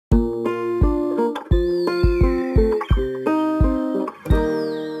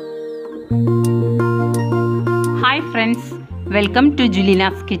Welcome to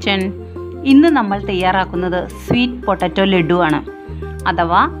Julina's kitchen. ഇന്ന് നമ്മൾ തയ്യാറാക്കുന്നത് സ്വീറ്റ് പൊട്ടറ്റോ ലഡു ആണ്,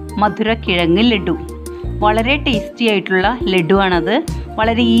 അഥവാ മധുരക്കിഴങ്ങ് ലഡു. വളരെ ടേസ്റ്റി ആയിട്ടുള്ള ലഡു ആണത്.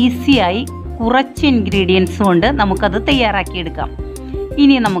 വളരെ ഈസിയായി കുറച്ച് ഇൻഗ്രീഡിയൻസ് കൊണ്ട് നമുക്കത് തയ്യാറാക്കിയെടുക്കാം.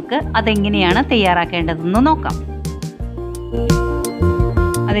 ഇനി നമുക്ക് അതെങ്ങനെയാണ് തയ്യാറാക്കേണ്ടതെന്ന് നോക്കാം.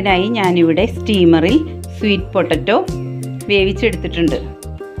 അതിനായി ഞാനിവിടെ സ്റ്റീമറിൽ സ്വീറ്റ് പൊട്ടറ്റോ വേവിച്ചെടുത്തിട്ടുണ്ട്.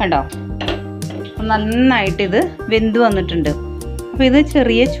 കണ്ടോ, നന്നായിട്ടിത് വെന്ത് വന്നിട്ടുണ്ട്. അപ്പോൾ ഇത്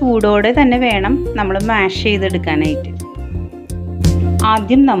ചെറിയ ചൂടോടെ തന്നെ വേണം നമ്മൾ മാഷ് ചെയ്തെടുക്കാനായിട്ട്.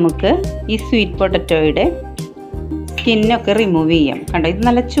 ആദ്യം നമുക്ക് ഈ സ്വീറ്റ് പൊട്ടറ്റോയുടെ സ്കിന്നൊക്കെ റിമൂവ് ചെയ്യാം. കണ്ടോ, ഇത്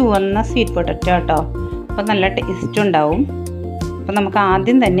നല്ല ചുവന്ന സ്വീറ്റ് പൊട്ടറ്റോ കേട്ടോ, അപ്പോൾ നല്ല ടേസ്റ്റ് ഉണ്ടാവും. അപ്പോൾ നമുക്ക്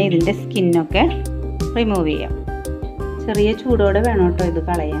ആദ്യം തന്നെ ഇതിൻ്റെ സ്കിന്നൊക്കെ റിമൂവ് ചെയ്യാം. ചെറിയ ചൂടോടെ വേണം കേട്ടോ ഇത്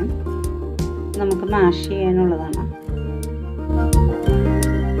കളയാൻ, നമുക്ക് മാഷ് ചെയ്യാനുള്ളതാണ്.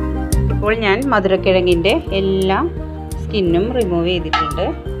 ഇപ്പോൾ ഞാൻ മധുരക്കിഴങ്ങിൻ്റെ എല്ലാ സ്കിന്നും റിമൂവ് ചെയ്തിട്ടുണ്ട്.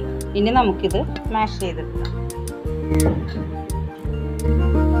 ഇനി നമുക്കിത് മാഷ് ചെയ്തെടുക്കാം.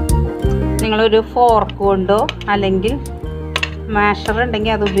 നിങ്ങളൊരു ഫോർക്ക് കൊണ്ടോ അല്ലെങ്കിൽ മാഷർ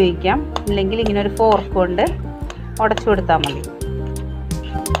ഉണ്ടെങ്കിൽ അത് ഉപയോഗിക്കാം, ഇല്ലെങ്കിൽ ഇങ്ങനെ ഒരു ഫോർക്ക് കൊണ്ട് ഉടച്ചു കൊടുത്താൽ മതി.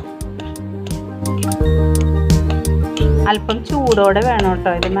 അല്പം ചൂടോടെ വേണം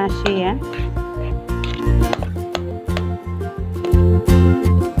കേട്ടോ ഇത് മാഷ് ചെയ്യാൻ.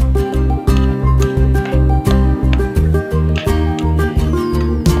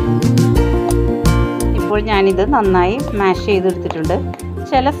 ഇപ്പോൾ ഞാനിത് നന്നായി മാഷ് ചെയ്തെടുത്തിട്ടുണ്ട്.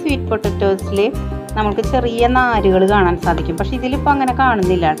 ചില സ്വീറ്റ് പൊട്ടറ്റോസിൽ നമുക്ക് ചെറിയ നാരുകൾ കാണാൻ സാധിക്കും, പക്ഷേ ഇതിലിപ്പോൾ അങ്ങനെ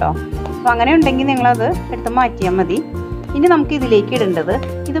കാണുന്നില്ല കേട്ടോ. അപ്പോൾ അങ്ങനെ ഉണ്ടെങ്കിൽ നിങ്ങളത് എടുത്ത് മാറ്റിയാൽ മതി. ഇനി നമുക്ക് ഇതിലേക്ക് ഇടേണ്ടത്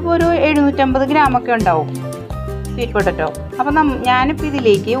ഇതിപ്പോൾ ഒരു 750 ഗ്രാമൊക്കെ ഉണ്ടാവും സ്വീറ്റ് പൊട്ടറ്റോ. അപ്പോൾ ഞാനിപ്പോൾ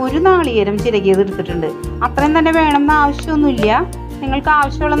ഇതിലേക്ക് ഒരു നാളികേരം ചിരകിയത് എടുത്തിട്ടുണ്ട്. അത്രയും തന്നെ വേണമെന്ന് ആവശ്യമൊന്നുമില്ല, നിങ്ങൾക്ക്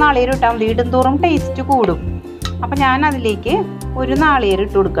ആവശ്യമുള്ള നാളികേരം ഇട്ടാൽ മതി. ഇടുന്തോറും ടേസ്റ്റ് കൂടും. അപ്പോൾ ഞാൻ അതിലേക്ക് ഒരു നാളികേരം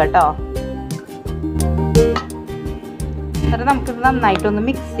ഇട്ട് കൊടുക്കാം കേട്ടോ. എന്നിട്ട് നമുക്കിത് നന്നായിട്ടൊന്ന്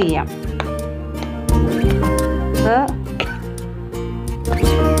മിക്സ് ചെയ്യാം.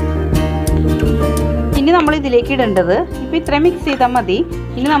 ഇനി നമ്മൾ ഇതിലേക്ക് ഇടേണ്ടത് ഇപ്പം ഇത്രയും മിക്സ് ചെയ്താൽ മതി.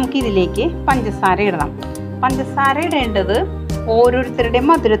 ഇനി നമുക്ക് ഇതിലേക്ക് പഞ്ചസാര ഇടണം. പഞ്ചസാര ഇടേണ്ടത് ഓരോരുത്തരുടെയും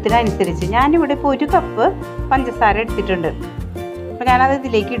മധുരത്തിനനുസരിച്ച്. ഞാനിവിടെ ഇപ്പോൾ 1 കപ്പ് പഞ്ചസാര എടുത്തിട്ടുണ്ട്. അപ്പോൾ ഞാനത്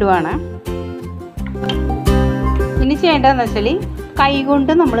ഇതിലേക്ക് ഇടുവാണ്. ഇനി ചെയ്യേണ്ടതെന്ന് വെച്ചാൽ കൈ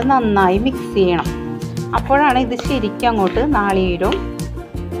കൊണ്ട് നമ്മൾ നന്നായി മിക്സ് ചെയ്യണം. അപ്പോഴാണ് ഇത് ശരിക്കും അങ്ങോട്ട് നാളികേരവും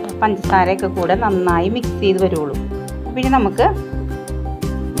പഞ്ചസാരയൊക്കെ കൂടെ നന്നായി മിക്സ് ചെയ്ത് വരുള്ളൂ. പിന്നെ നമുക്ക്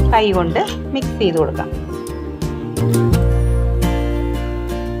കൈ കൊണ്ട് മിക്സ് ചെയ്ത് കൊടുക്കാം.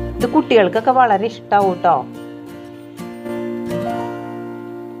 ഇത് കുട്ടികൾക്കൊക്കെ വളരെ ഇഷ്ടമാവും കേട്ടോ.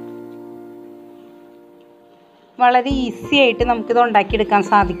 വളരെ ഈസി ആയിട്ട് നമുക്കിത് ഉണ്ടാക്കിയെടുക്കാൻ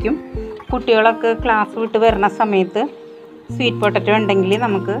സാധിക്കും. കുട്ടികളൊക്കെ ക്ലാസ് വിട്ട് വരുന്ന സമയത്ത് സ്വീറ്റ് പൊട്ടറ്റോ ഉണ്ടെങ്കിൽ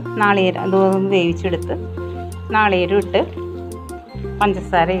നമുക്ക് നാളികേരം അത് വേവിച്ചെടുത്ത് നാളികേരം ഇട്ട്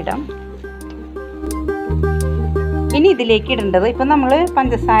പഞ്ചസാര ഇടാം. ഇനി ഇതിലേക്ക് ഇടേണ്ടത്, ഇപ്പം നമ്മൾ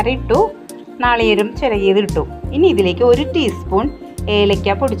പഞ്ചസാര ഇട്ടു, നാളികേരം ചിരകിയത് ഇട്ടു. ഇനി ഇതിലേക്ക് 1 ടീസ്പൂൺ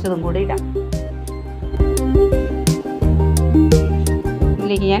ഏലക്ക പൊടിച്ചതും കൂടി ഇടാം.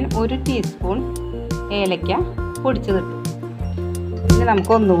 ഇതിലേക്ക് ഞാൻ 1 ടീസ്പൂൺ ഏലക്ക പൊടിച്ചതിട്ടു. ഇനി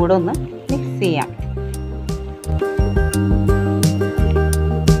നമുക്ക് ഒന്നുകൂടെ ഒന്ന് മിക്സ് ചെയ്യാം.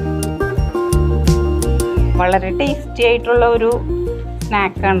 വളരെ ടേസ്റ്റി ആയിട്ടുള്ള ഒരു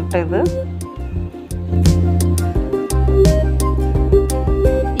സ്നാക്കാണ് കേട്ടോ ഇത്.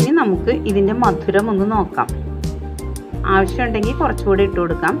 ഇനി നമുക്ക് ഇതിൻ്റെ മധുരം ഒന്ന് നോക്കാം. ആവശ്യമുണ്ടെങ്കിൽ കുറച്ചുകൂടി ഇട്ട്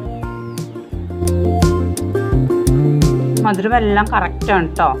കൊടുക്കാം. മധുരമെല്ലാം കറക്റ്റാണ്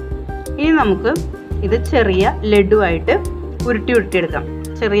കേട്ടോ. ഇനി നമുക്ക് ഇത് ചെറിയ ലഡുവായിട്ട് ഉരുട്ടിയെടുക്കാം,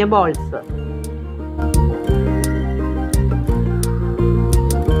 ചെറിയ ബോൾസ്.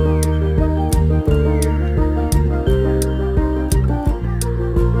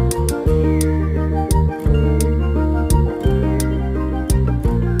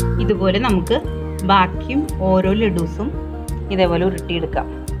 ഇതുപോലെ നമുക്ക് ബാക്കിയും ഓരോ ലഡൂസും ഇതേപോലെ ഉരുട്ടിയെടുക്കാം.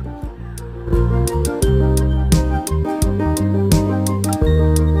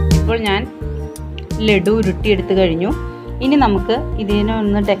 ഇപ്പോൾ ഞാൻ ലഡു ഉരുട്ടിയെടുത്ത് കഴിഞ്ഞു. ഇനി നമുക്ക് ഇതിനെ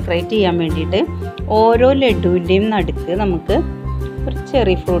ഒന്ന് ഡെക്കറേറ്റ് ചെയ്യാൻ വേണ്ടിയിട്ട് ഓരോ ലഡുവിൻ്റെയും നടുക്ക് നമുക്ക് ഒരു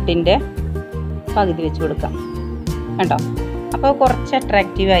ചെറി ഫ്രൂട്ടിൻ്റെ പകുതി വെച്ച് കൊടുക്കാം. കണ്ടോ, അപ്പോൾ കുറച്ച്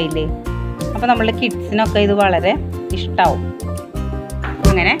അട്രാക്റ്റീവ് ആയില്ലേ. അപ്പോൾ നമ്മളുടെ കിഡ്സിനൊക്കെ ഇത് വളരെ ഇഷ്ടമാവും.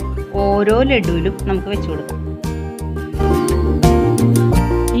 അങ്ങനെ ഓരോ ലഡുവിലും നമുക്ക് വെച്ച് കൊടുക്കാം.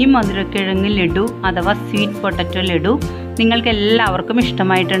 ഈ മധുരക്കിഴങ്ങ് ലഡു അഥവാ സ്വീറ്റ് പൊട്ടറ്റോ ലഡു നിങ്ങൾക്ക് എല്ലാവർക്കും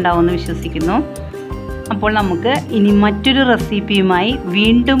ഇഷ്ടമായിട്ടുണ്ടാവുമെന്ന് വിശ്വസിക്കുന്നു. അപ്പോൾ നമുക്ക് ഇനി മറ്റൊരു റെസിപ്പിയുമായി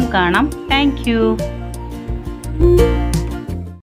വീണ്ടും കാണാം. Thank you.